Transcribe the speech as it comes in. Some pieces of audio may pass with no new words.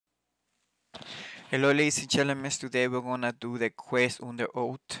Hello, ladies and gentlemen. Today we're gonna do the quest under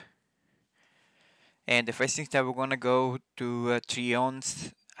oath. And the first thing that we're gonna go to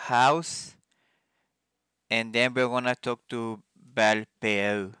Trion's house, and then we're gonna talk to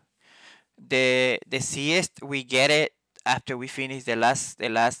Valpeo. The CS we get it after we finish the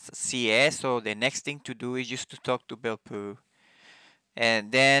last CS. So the next thing to do is just to talk to Valpeo,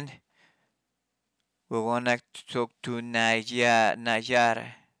 and then we're gonna talk to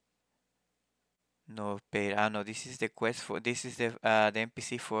Najar. No, but I know this is the quest for this is the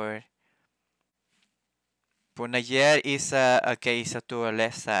NPC for Najar is okay, is to our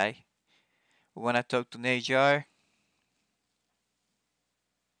left side. We wanna talk to Najar.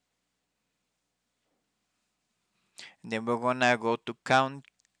 And then we're gonna go to Count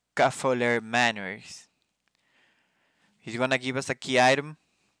Caffoler Manors. He's gonna give us a key item.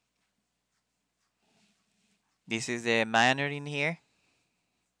 This is the manor in here.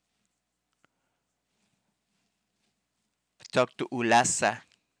 Talk to Ulasa.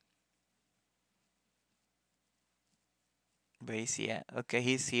 Where is he at? Okay,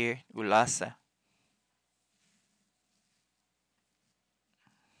 he's here. Ulasa.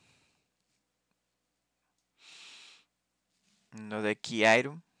 Another key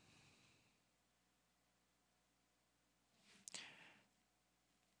item.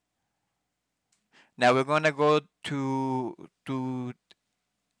 Now we're gonna go to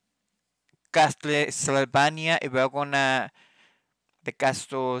Castle Sylvania. We're gonna the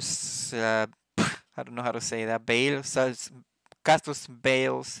castles. I don't know how to say that. Bales. Castles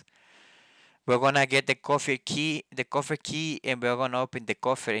Bales. We're gonna get the coffer key, and we're gonna open the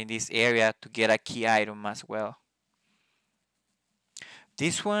coffer in this area to get a key item as well.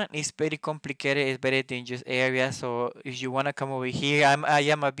 This one is very complicated. It's very dangerous area. So if you wanna come over here, I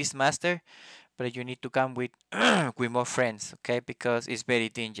am a beastmaster, but you need to come with with more friends, okay? Because it's very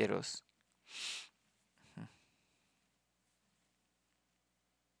dangerous.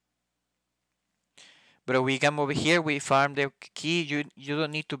 But we come over here, we farm the key. You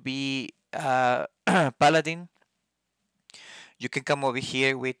don't need to be paladin. You can come over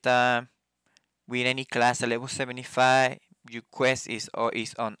here with any class at level 75. Your quest is on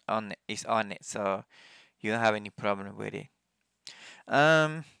it, so you don't have any problem with it.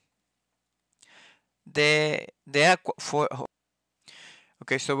 Um, there are four.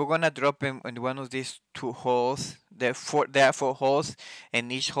 Okay, so we're gonna drop in one of these two holes. There are four holes,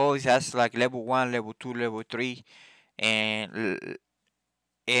 and each hole has like level one, level two, level three, and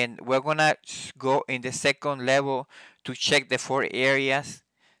we're gonna go in the second level to check the four areas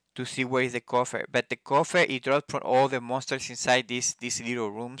to see where is the coffer. But the coffer it drops from all the monsters inside these little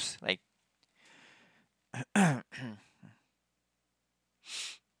rooms. Like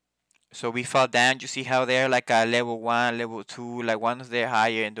so we fall down. You see how they're like a level one, level two. Like one's there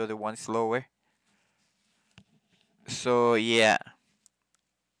higher and the other one's lower. So yeah,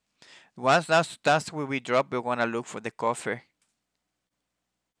 once that's where we drop, we're gonna look for the coffer.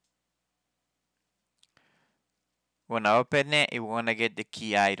 When I open it, we're gonna get the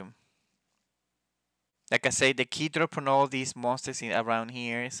key item. Like I say, the key drop from all these monsters around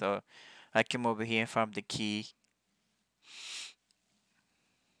here. So I came over here and found the key.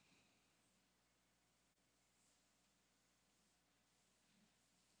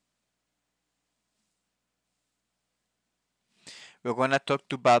 We're gonna talk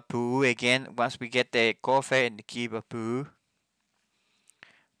to Bapu again once we get the coffee and the key Bapu.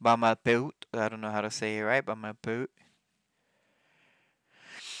 Bamalput. I don't know how to say it right. Bamalput.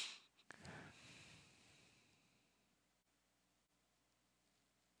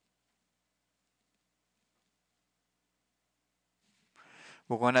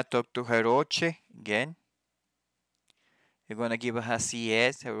 We're gonna talk to Hiroche again. We're gonna give her a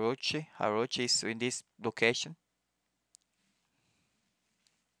CS. Hiroche. Hiroche is in this location.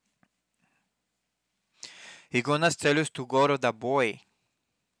 He's gonna tell us to go to the boy.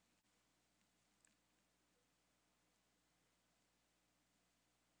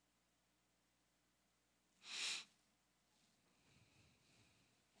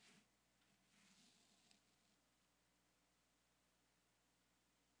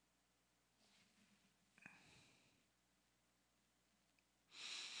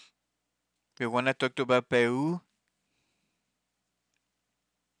 We're gonna talk to Bapu.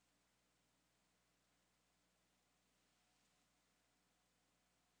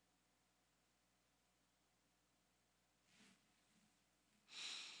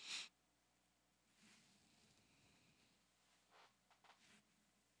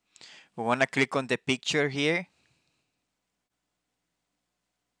 We wanna click on the picture here.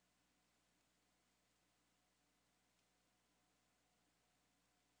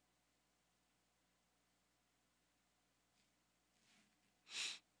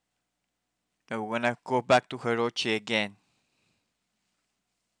 And we're gonna go back to Hirochi again.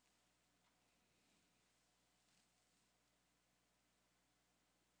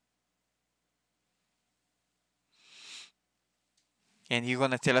 And he's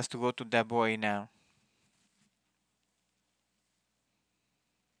gonna tell us to go to that boy now.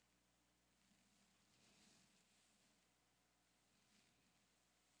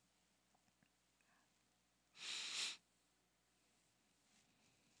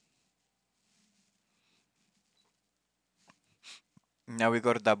 Now we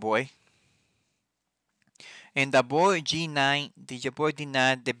go to that boy. And the boy G9, the boy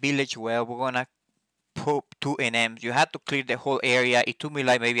D9, the village well, we're gonna put 2 NMs. You have to clear the whole area. It took me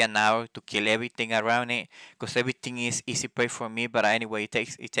like maybe an hour to kill everything around it because everything is easy prey for me. But anyway,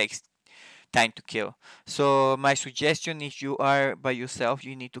 it takes time to kill. So my suggestion, if you are by yourself,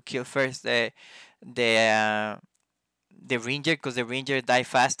 you need to kill first the uh, the ranger because the ranger die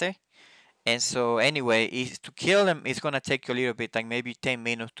faster. And so anyway, is to kill them, it's gonna take you a little bit, like maybe 10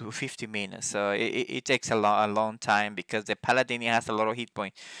 minutes to 50 minutes. So it takes a long time because the paladin has a lot of hit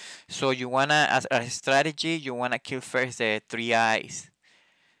points. So you wanna, as a strategy, you wanna kill first the three eyes,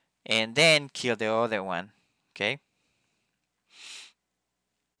 and then kill the other one. Okay.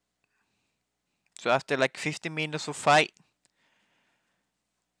 So after like 50 minutes of fight,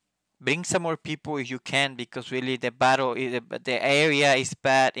 bring some more people if you can, because really the battle is, the area is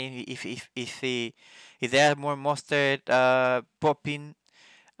bad. And if there are more monsters popping,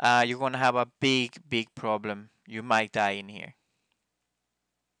 you're gonna have a big problem. You might die in here.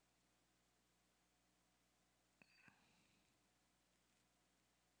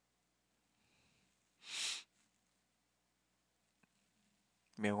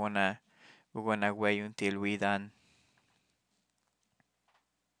 We're gonna we're gonna wait until we done.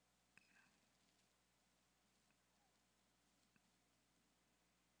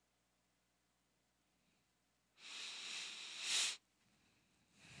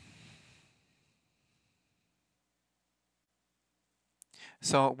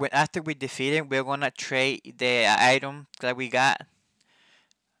 So after we defeat him, we're gonna trade the item that we got.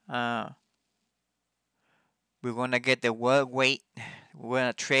 Uh, we're gonna get the world weight. We're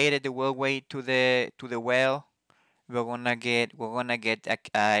gonna trade the world weight to the well. We're gonna get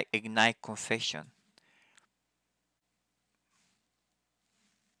a ignite confession.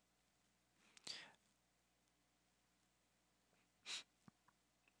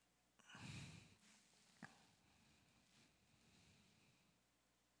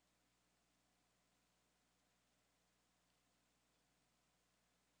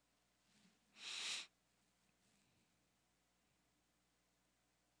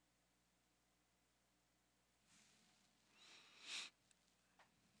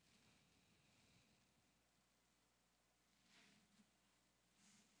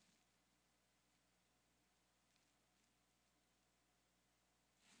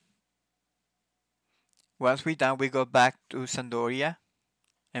 Once we done, we go back to Sandoria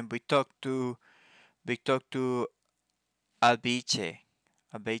and we talk to Albice.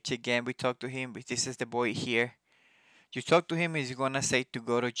 Albice again. We talk to him. This is the boy here. You talk to him. He's gonna say to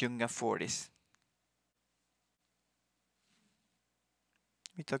go to Junga Forest.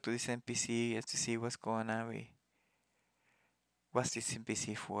 We talk to this NPC just to see what's going on. What's this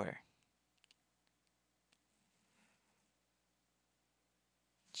NPC for?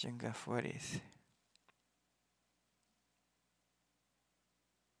 Junga Forest.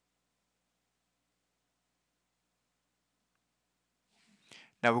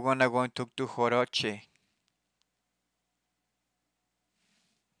 Now we're gonna go and talk to Horoche.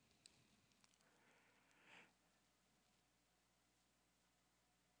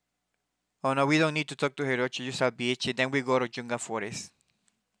 Oh no, we don't need to talk to Hirochi, just Albice. Then we go to Junga Forest.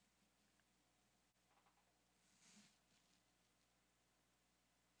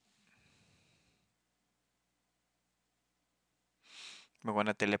 We're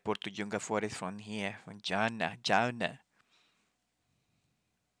gonna teleport to Junga Forest from here, from Jana.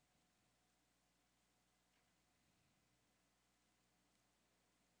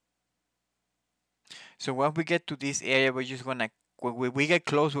 So once we get to this area, we're just gonna, when we get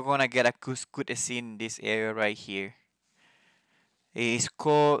close, we're gonna get a good scene in this area right here. It's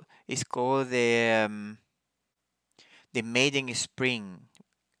called the Maiden Spring,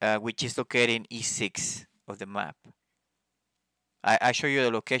 which is located in E6 of the map. I show you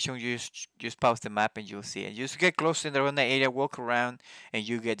the location. You just pause the map and you'll see it. Just get close in around the area, walk around, and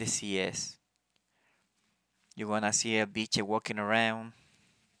you get the CS. You're gonna see a beach walking around.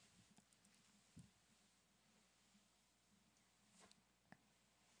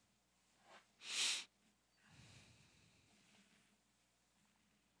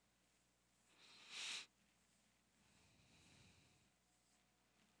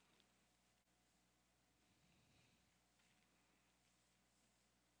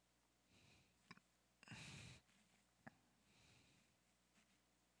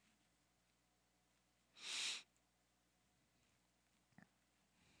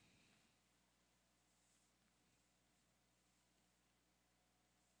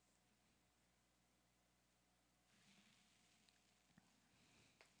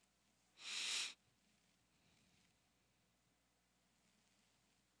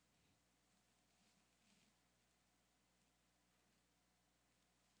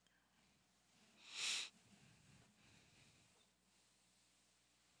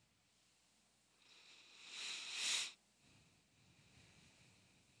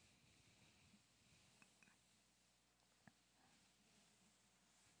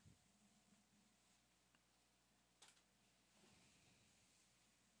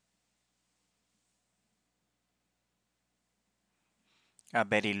 A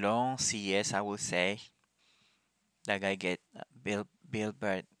very long CS, I would say. That guy get Bill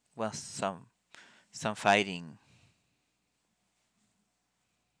Bird. Well, some fighting.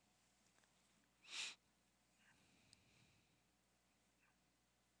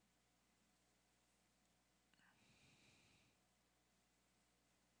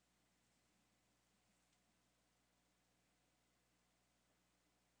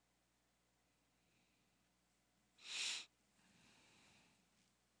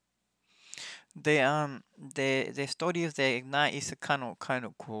 The story of the Ignite is kind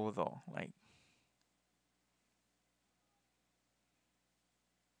of cool though. Like,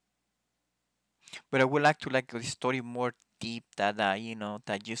 but I would like to like the story more deep that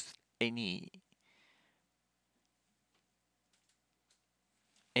that just any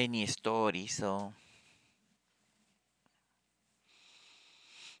story. So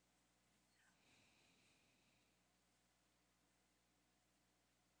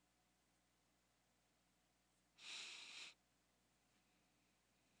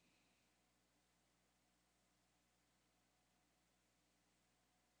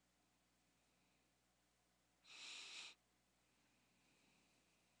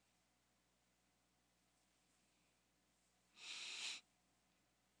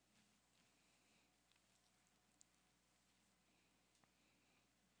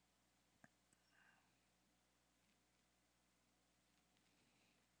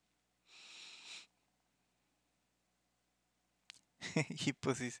he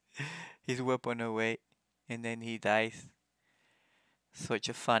puts his weapon away, and then he dies. Such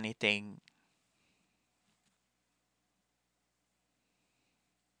a funny thing.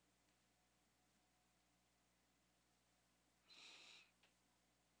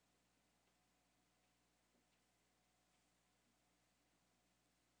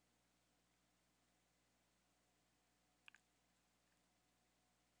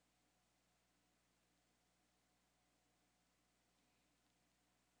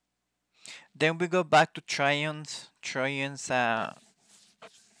 Then we go back to Trion's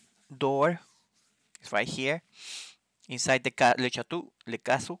door. It's right here inside the le chateau, le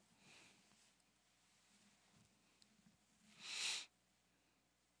castle.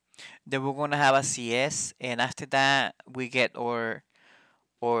 Then we're gonna have a CS, and after that we get our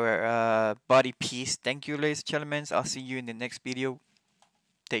body piece. Thank you, ladies and gentlemen. I'll see you in the next video.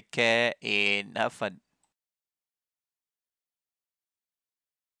 Take care and have fun.